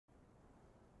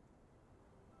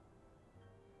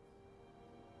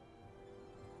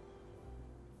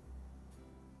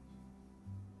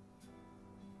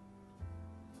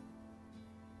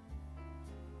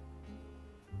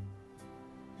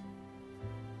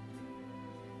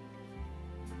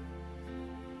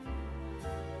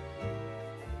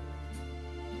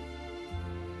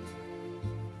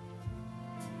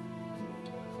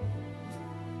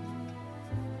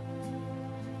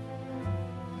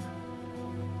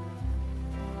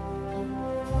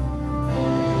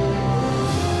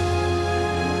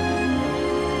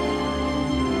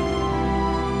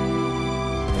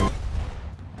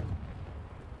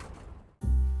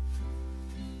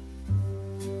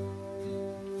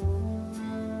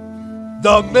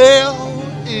The mail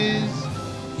is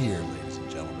here, ladies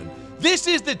and gentlemen. This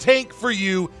is the tank for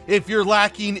you if you're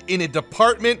lacking in a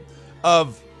department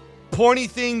of pointy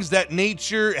things that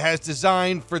nature has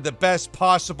designed for the best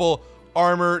possible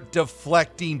armor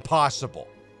deflecting possible.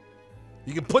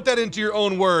 You can put that into your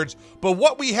own words, but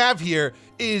what we have here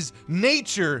is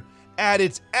nature at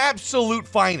its absolute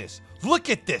finest.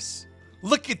 Look at this.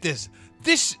 Look at this.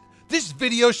 This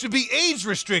video should be age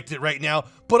restricted right now,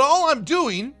 but all I'm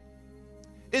doing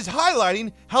is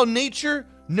highlighting how nature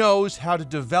knows how to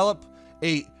develop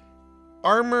a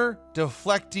armor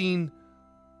deflecting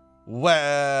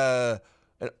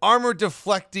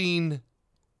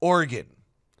organ.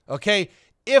 Okay?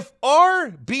 If our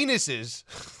penises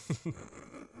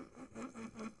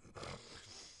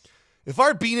if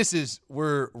our penises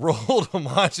were rolled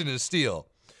homogeneous steel,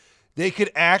 they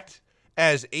could act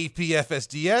as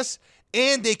APFSDS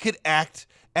and they could act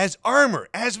as armor,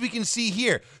 as we can see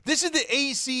here. This is the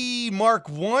A.C.I. Mark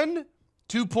 1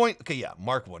 2. Okay, yeah,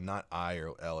 Mark 1, not I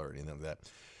or L or anything like that.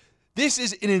 This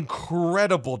is an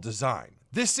incredible design.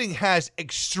 This thing has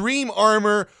extreme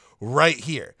armor right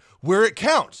here, where it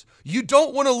counts. You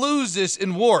don't want to lose this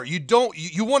in war. You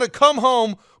want to come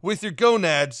home with your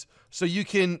gonads so you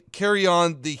can carry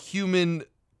on the human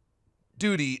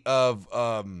duty of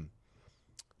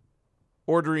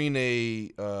ordering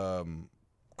a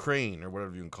crane or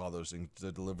whatever you can call those things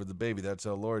to deliver the baby. That's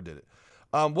how Laura did it.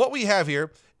 What we have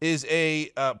here is a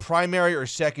primary or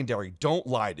secondary. Don't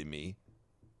lie to me.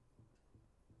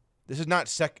 This is not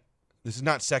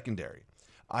secondary.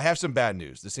 I have some bad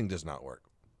news. This thing does not work.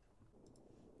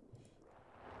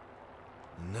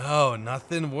 No,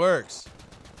 nothing works.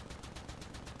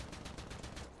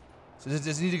 So does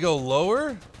it need to go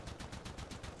lower?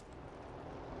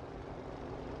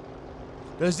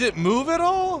 Does it move at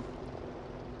all?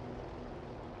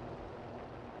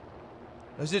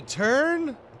 Does it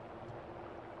turn?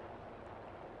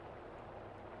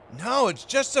 No, it's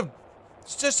just a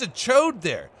chode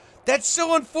there. That's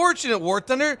so unfortunate, War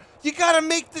Thunder. You gotta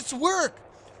make this work.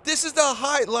 This is the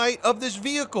highlight of this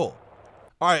vehicle.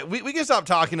 All right, we can stop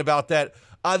talking about that.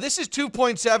 This is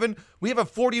 2.7. We have a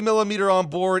 40 millimeter on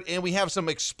board, and we have some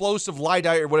explosive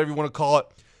lyddite or whatever you want to call it.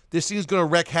 This thing's gonna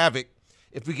wreak havoc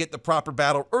if we get the proper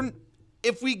battle, or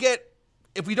if we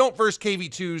don't verse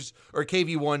KV2s or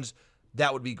KV1s.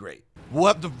 That would be great. We'll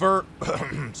have to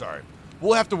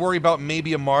We'll have to worry about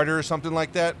maybe a martyr or something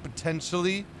like that,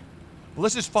 potentially. But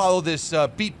let's just follow this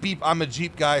beep beep, I'm a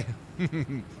Jeep guy.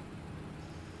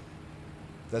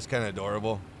 That's kind of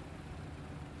adorable.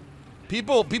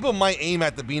 People might aim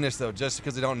at the Venus though, just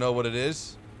because they don't know what it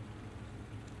is.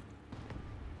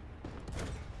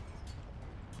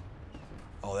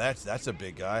 Oh, that's a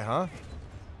big guy, huh?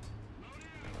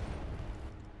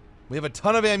 We have a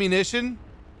ton of ammunition.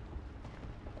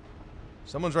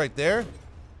 Someone's right there.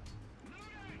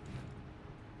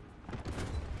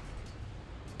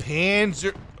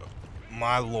 Panzer.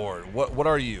 My lord. What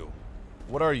are you?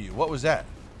 What are you? What was that?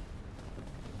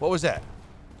 What was that?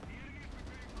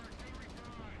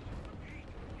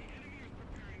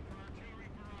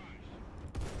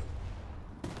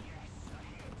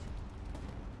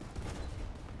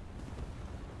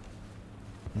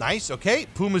 Nice. Okay.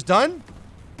 Puma's done.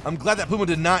 I'm glad that Puma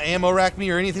did not ammo rack me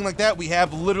or anything like that. We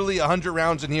have literally 100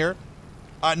 rounds in here.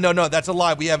 No, that's a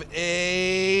lie. We have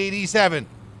 87.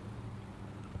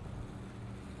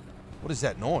 What is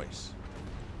that noise?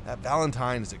 That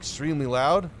Valentine is extremely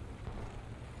loud.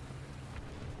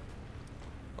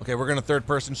 Okay, we're gonna third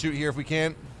person shoot here if we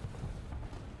can.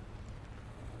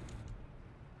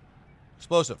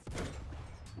 Explosive.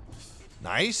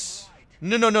 Nice.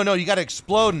 No. You gotta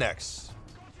explode next.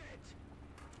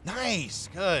 Nice.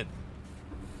 Good.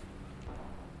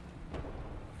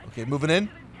 Okay, moving in.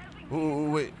 Ooh,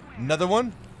 wait. Another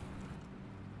one?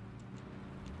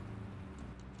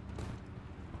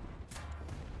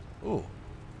 Ooh.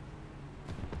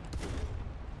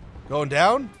 Going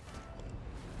down?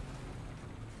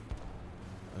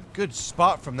 A good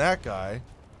spot from that guy.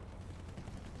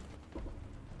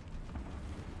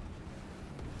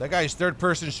 That guy's third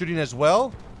person shooting as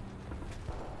well?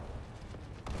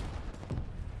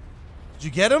 Did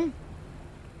you get him?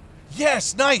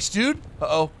 Yes, nice, dude.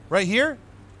 Uh-oh, right here?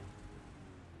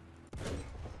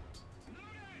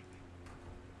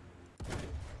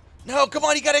 No, come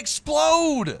on, you gotta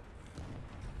explode!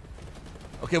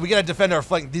 Okay, we gotta defend our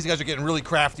flank. These guys are getting really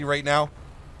crafty right now.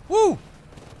 Woo!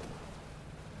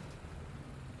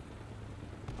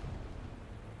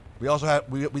 We also have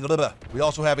we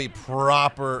also have a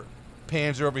proper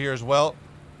Panzer over here as well.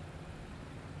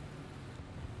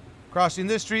 Crossing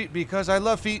this street because I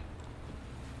love feet.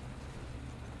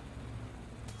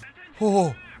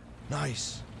 Oh,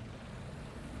 nice.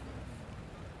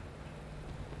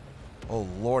 Oh,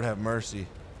 Lord have mercy.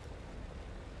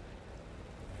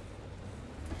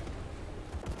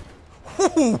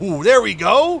 Ooh, there we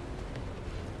go.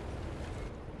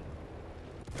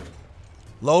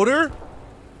 Loader.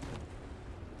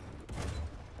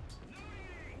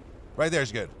 Right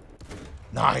there's good.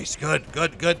 Nice. Good,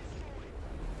 good, good.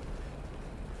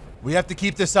 We have to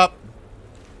keep this up.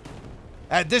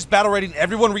 At this battle rating,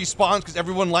 everyone respawns because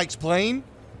everyone likes playing.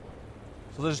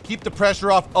 So let's keep the pressure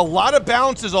off. A lot of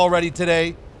bounces already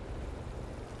today.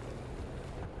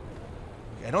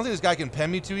 I don't think this guy can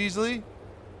pen me too easily.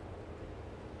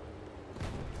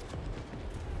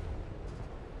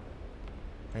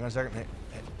 Hang on a second.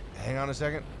 Hang on a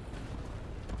second.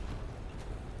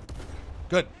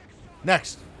 Good.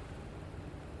 Next.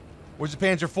 Where's the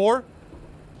Panzer IV?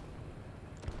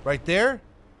 Right there.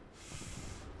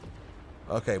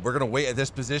 Okay, we're gonna wait at this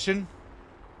position.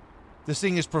 This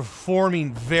thing is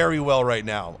performing very well right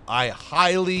now. I'm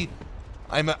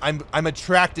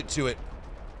attracted to it.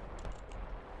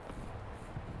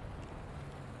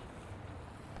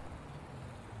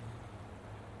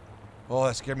 Oh,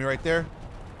 that scared me right there.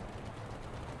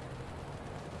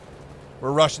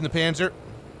 We're rushing the Panzer.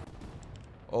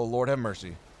 Oh, Lord have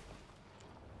mercy.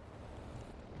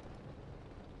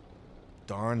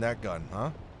 Darn that gun, huh?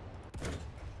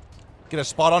 Get a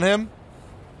spot on him.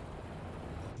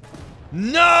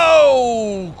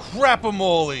 No!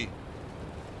 Crap-a-moly.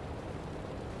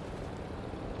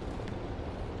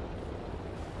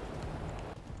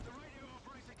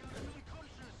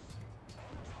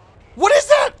 What is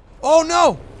that? Oh,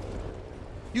 no.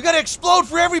 You gotta explode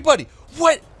for everybody.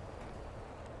 What?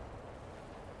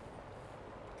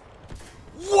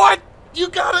 What? You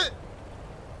gotta...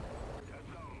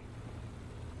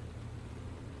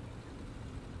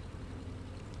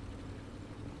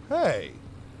 Hey.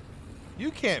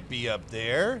 You can't be up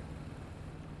there.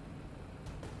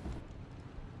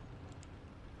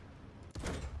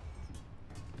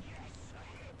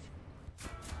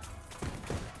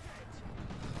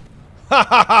 Ha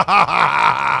ha ha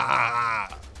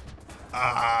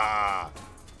ha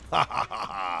ha ha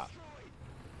ha.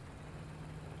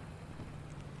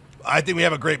 I think we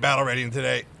have a great battle rating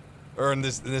today, or in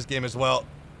this game as well.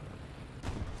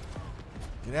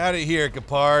 Get out of here,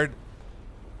 Capard.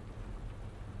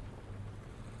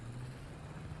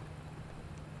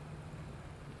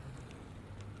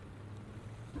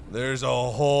 There's a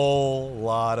whole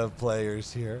lot of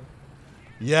players here.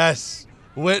 Yes,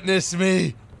 witness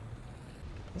me.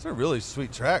 Those are really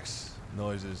sweet tracks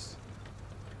noises.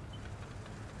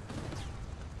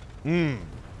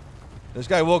 This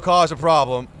guy will cause a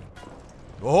problem.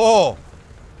 Oh,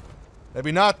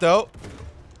 maybe not though.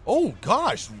 Oh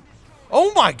gosh.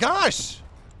 Oh my gosh.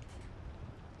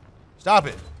 Stop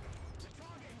it.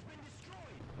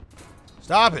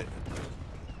 Stop it.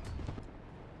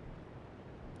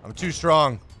 I'm too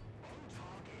strong.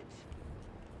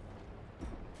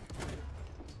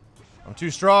 I'm too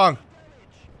strong.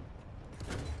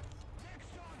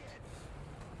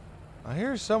 I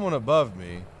hear someone above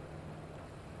me.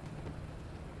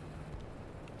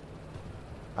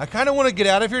 I kind of want to get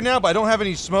out of here now, but I don't have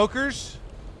any smokers.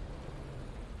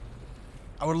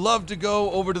 I would love to go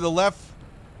over to the left.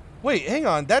 Wait, hang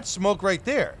on. That's smoke right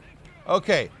there.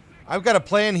 Okay, I've got a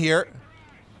plan here.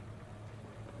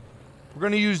 We're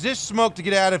going to use this smoke to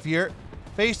get out of here,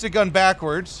 face the gun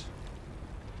backwards,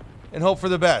 and hope for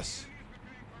the best.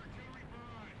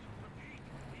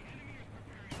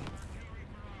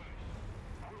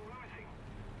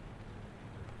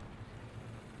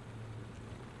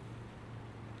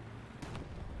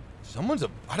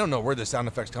 I don't know where the sound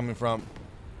effect's coming from.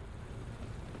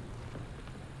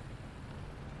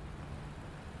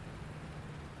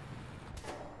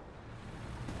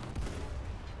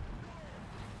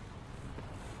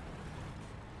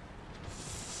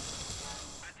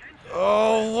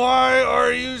 Oh, why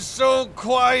are you so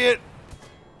quiet?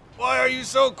 Why are you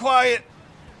so quiet?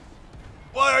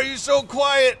 Why are you so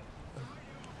quiet?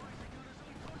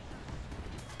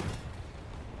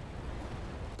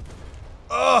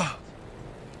 Ugh.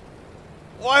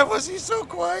 Why was he so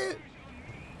quiet?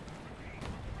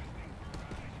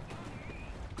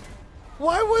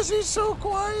 Why was he so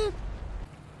quiet?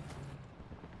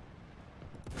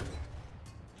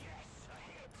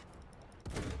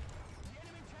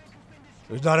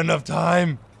 There's not enough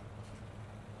time.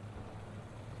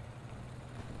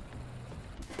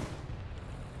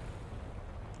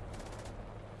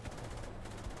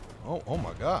 Oh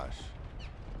my gosh.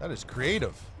 That is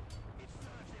creative.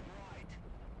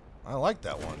 I like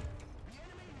that one.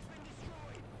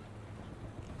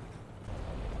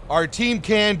 Our team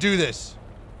can do this.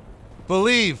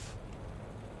 Believe.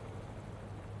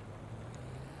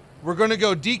 We're going to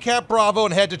go decap Bravo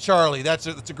and head to Charlie. That's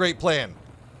a great plan.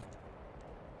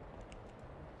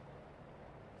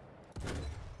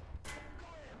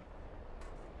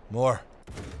 More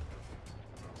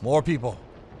people.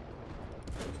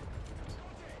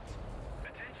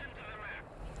 Attention to the map.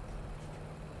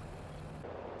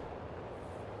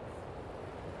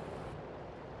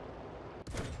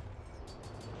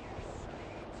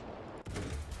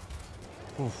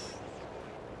 Oof.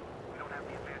 We don't have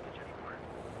the advantage anymore.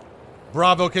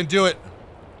 Bravo can do it.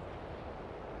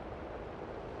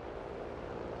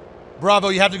 Bravo,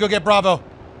 you have to go get Bravo.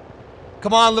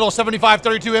 Come on, little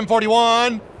 7532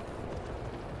 M41.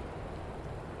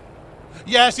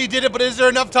 Yes, he did it, but is there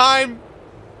enough time?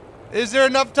 Is there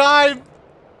enough time?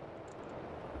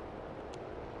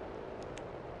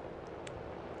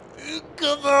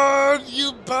 Come on,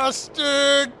 you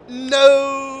bastard!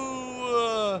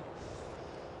 No!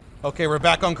 Okay, we're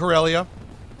back on Corellia.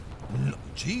 No,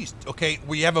 jeez. Okay,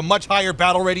 we have a much higher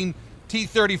battle rating.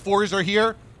 T-34s are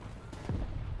here.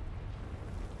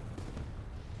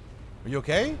 Are you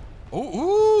okay?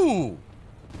 Ooh!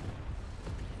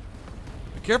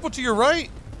 Be careful to your right.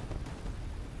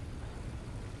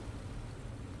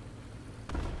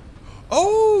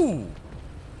 Oh!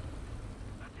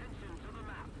 Attention to the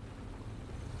map.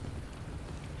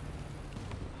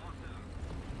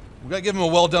 We gotta give him a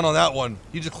well done on that one.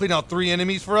 He just cleaned out 3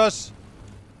 enemies for us.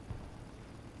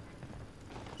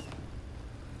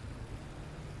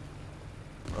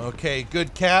 Okay,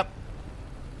 good cap.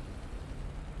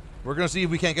 We're gonna see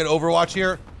if we can't get Overwatch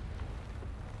here.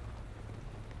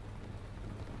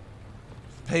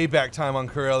 Payback time on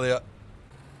Corellia.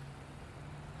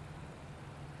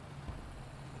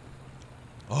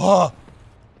 Oh!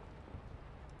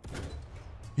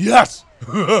 Yes!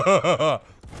 Now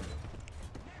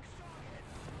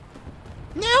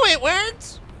it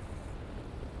works!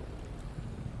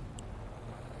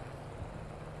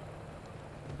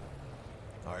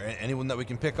 Alright, anyone that we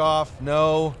can pick off?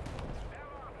 No.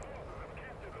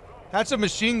 Had some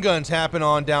machine guns happen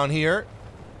on down here.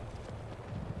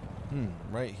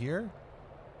 Right here?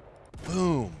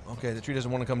 Boom. Okay, the tree doesn't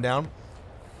want to come down.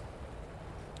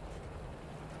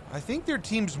 I think their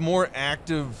team's more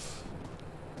active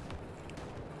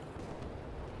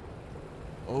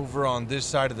over on this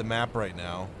side of the map right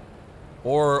now.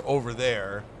 Or over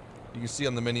there. You can see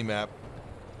on the mini-map.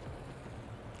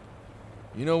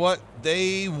 You know what?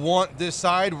 They want this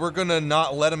side. We're gonna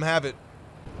not let them have it.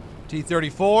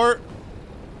 T-34.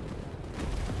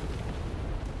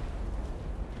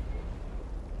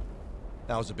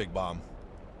 That was a big bomb.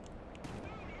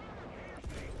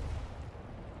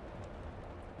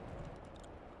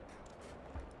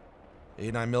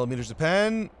 89mm a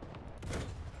pen.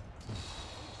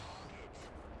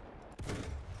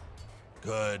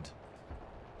 Good.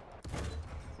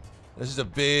 This is a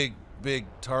big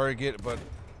target, but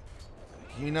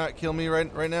can you not kill me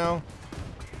right now?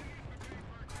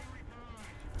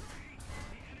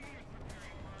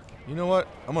 You know what?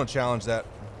 I'm gonna challenge that.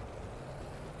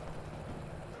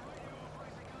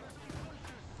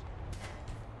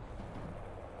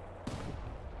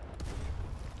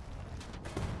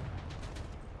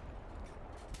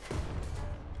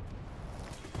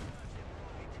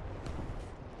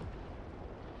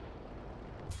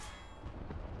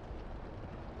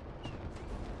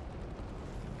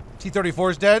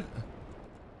 T-34 is dead.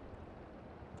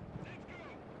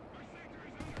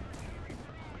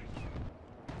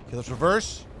 Okay, let's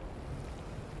reverse.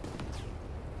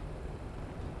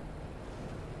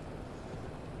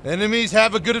 Enemies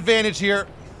have a good advantage here.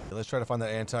 Okay, let's try to find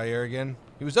that anti-air again.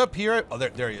 He was up here. Oh,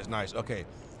 there he is. Nice. Okay.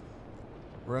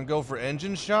 We're gonna go for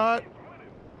engine shot.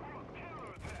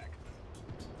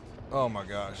 Oh my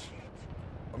gosh.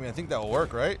 I mean, I think that will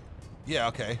work, right? Yeah,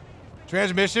 okay.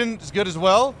 Transmission is good as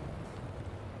well.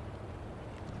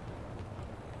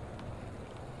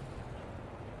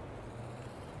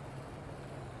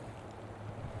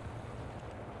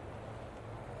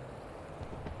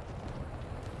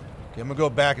 Okay, I'm gonna go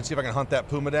back and see if I can hunt that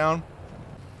Puma down.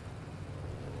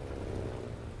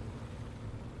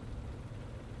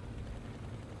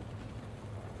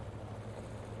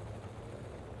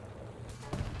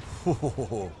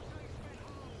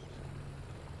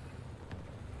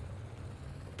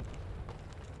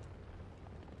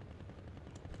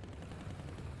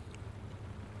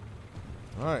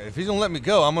 Alright, if he's gonna let me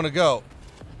go, I'm gonna go.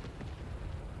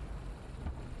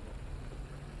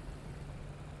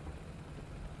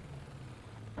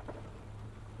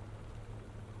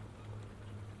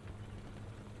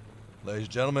 Ladies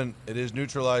and gentlemen, it is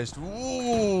neutralized.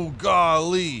 Ooh,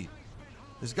 golly.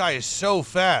 This guy is so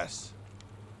fast.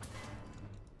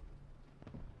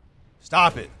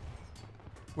 Stop it.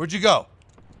 Where'd you go?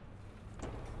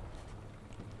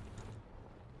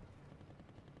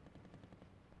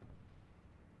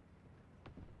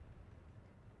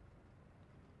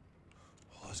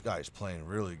 Oh, this guy is playing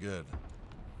really good.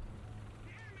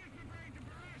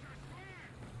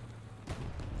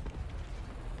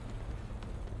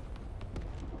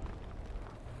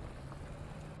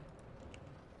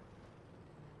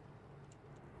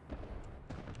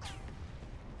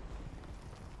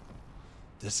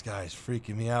 This guy's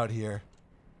freaking me out here.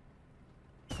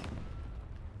 I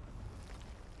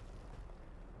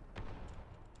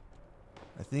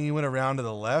think he went around to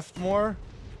the left more.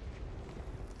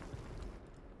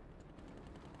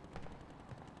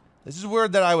 This is where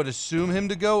that I would assume him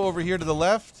to go, over here to the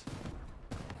left.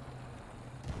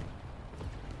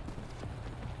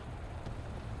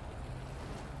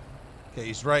 Okay,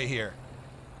 he's right here.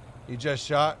 He just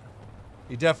shot.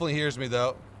 He definitely hears me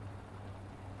though.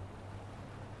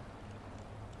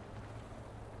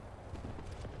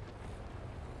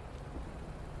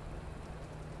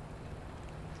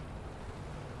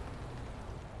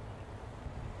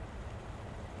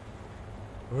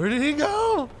 Where did he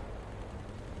go?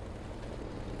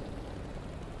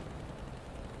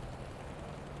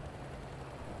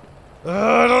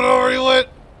 I don't know where he went.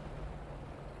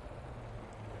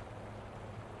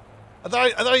 I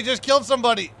thought he just killed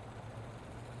somebody.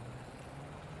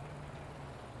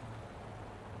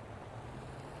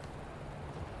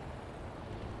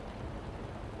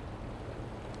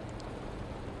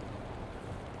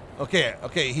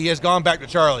 Okay, he has gone back to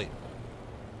Charlie.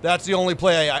 That's the only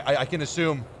play I can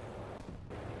assume.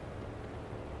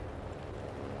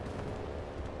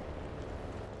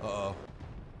 Uh-oh.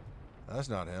 That's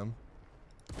not him.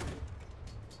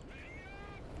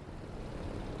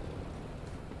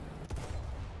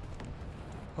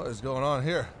 What is going on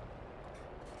here?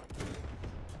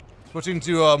 Switching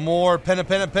to more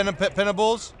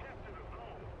penables.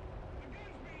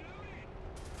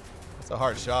 That's a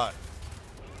hard shot.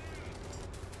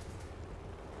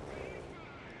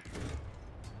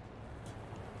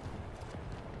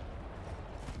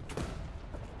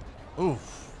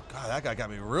 Oof. God, that guy got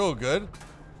me real good.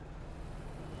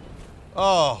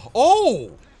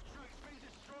 Oh!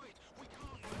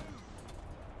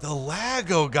 The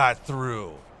Lago got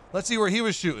through. Let's see where he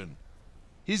was shooting.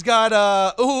 He's got,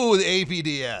 ooh, the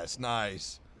APDS.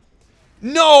 Nice.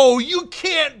 No, you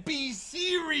can't be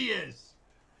serious.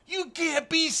 You can't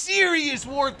be serious,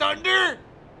 War Thunder.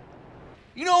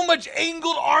 You know how much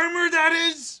angled armor that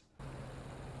is?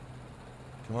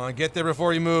 Come on, get there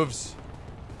before he moves.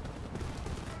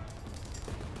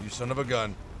 You son of a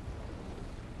gun.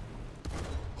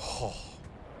 Oh.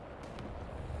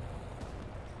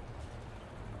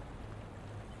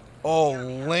 Oh,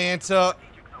 Lanta.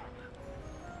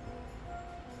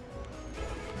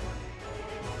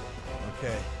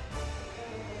 Okay.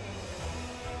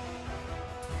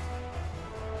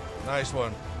 Nice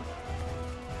one.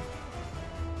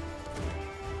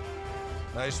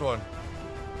 Nice one.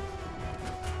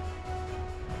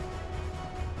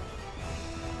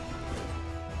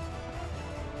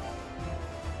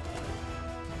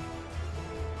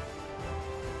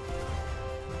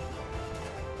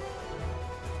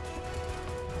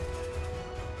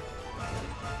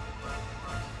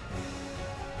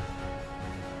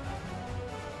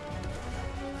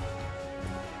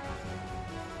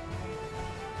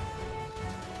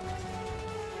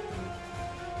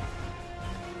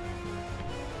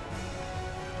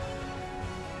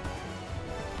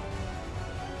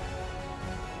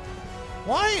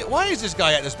 Why is this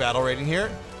guy at this battle rating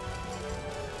here?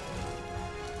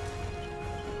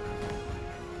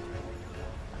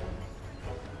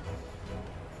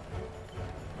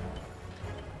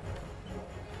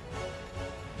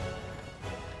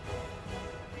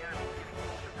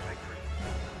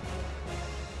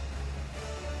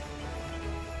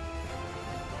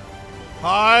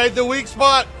 Hide the weak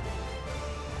spot.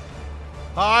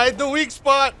 Hide the weak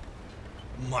spot.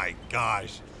 My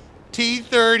gosh.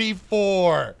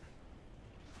 T-34.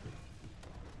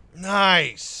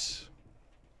 Nice.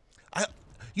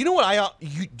 You know what do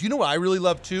you know what I really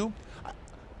love too?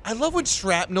 I love when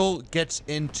shrapnel gets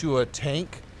into a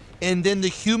tank and then the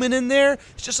human in there,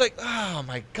 it's just like, oh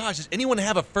my gosh, does anyone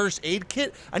have a first aid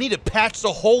kit? I need to patch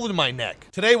the hole in my neck.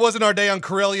 Today wasn't our day on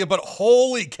Corellia, but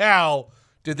holy cow,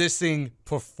 did this thing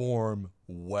perform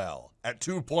well. At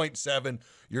 2.7,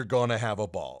 you're gonna have a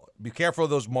ball. Be careful of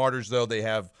those martyrs though. They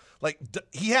have, like,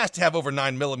 he has to have over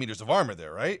 9 millimeters of armor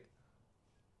there, right?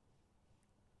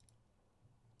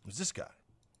 Who's this guy?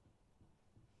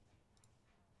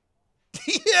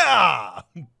 Yeah,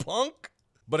 punk.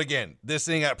 But again, this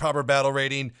thing at proper battle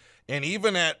rating, and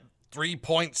even at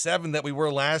 3.7 that we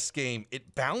were last game,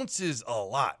 it bounces a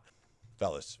lot.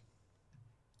 Fellas,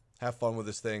 have fun with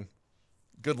this thing.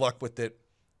 Good luck with it.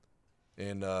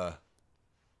 And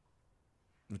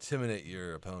intimidate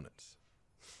your opponents.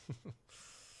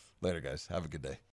 Later, guys. Have a good day.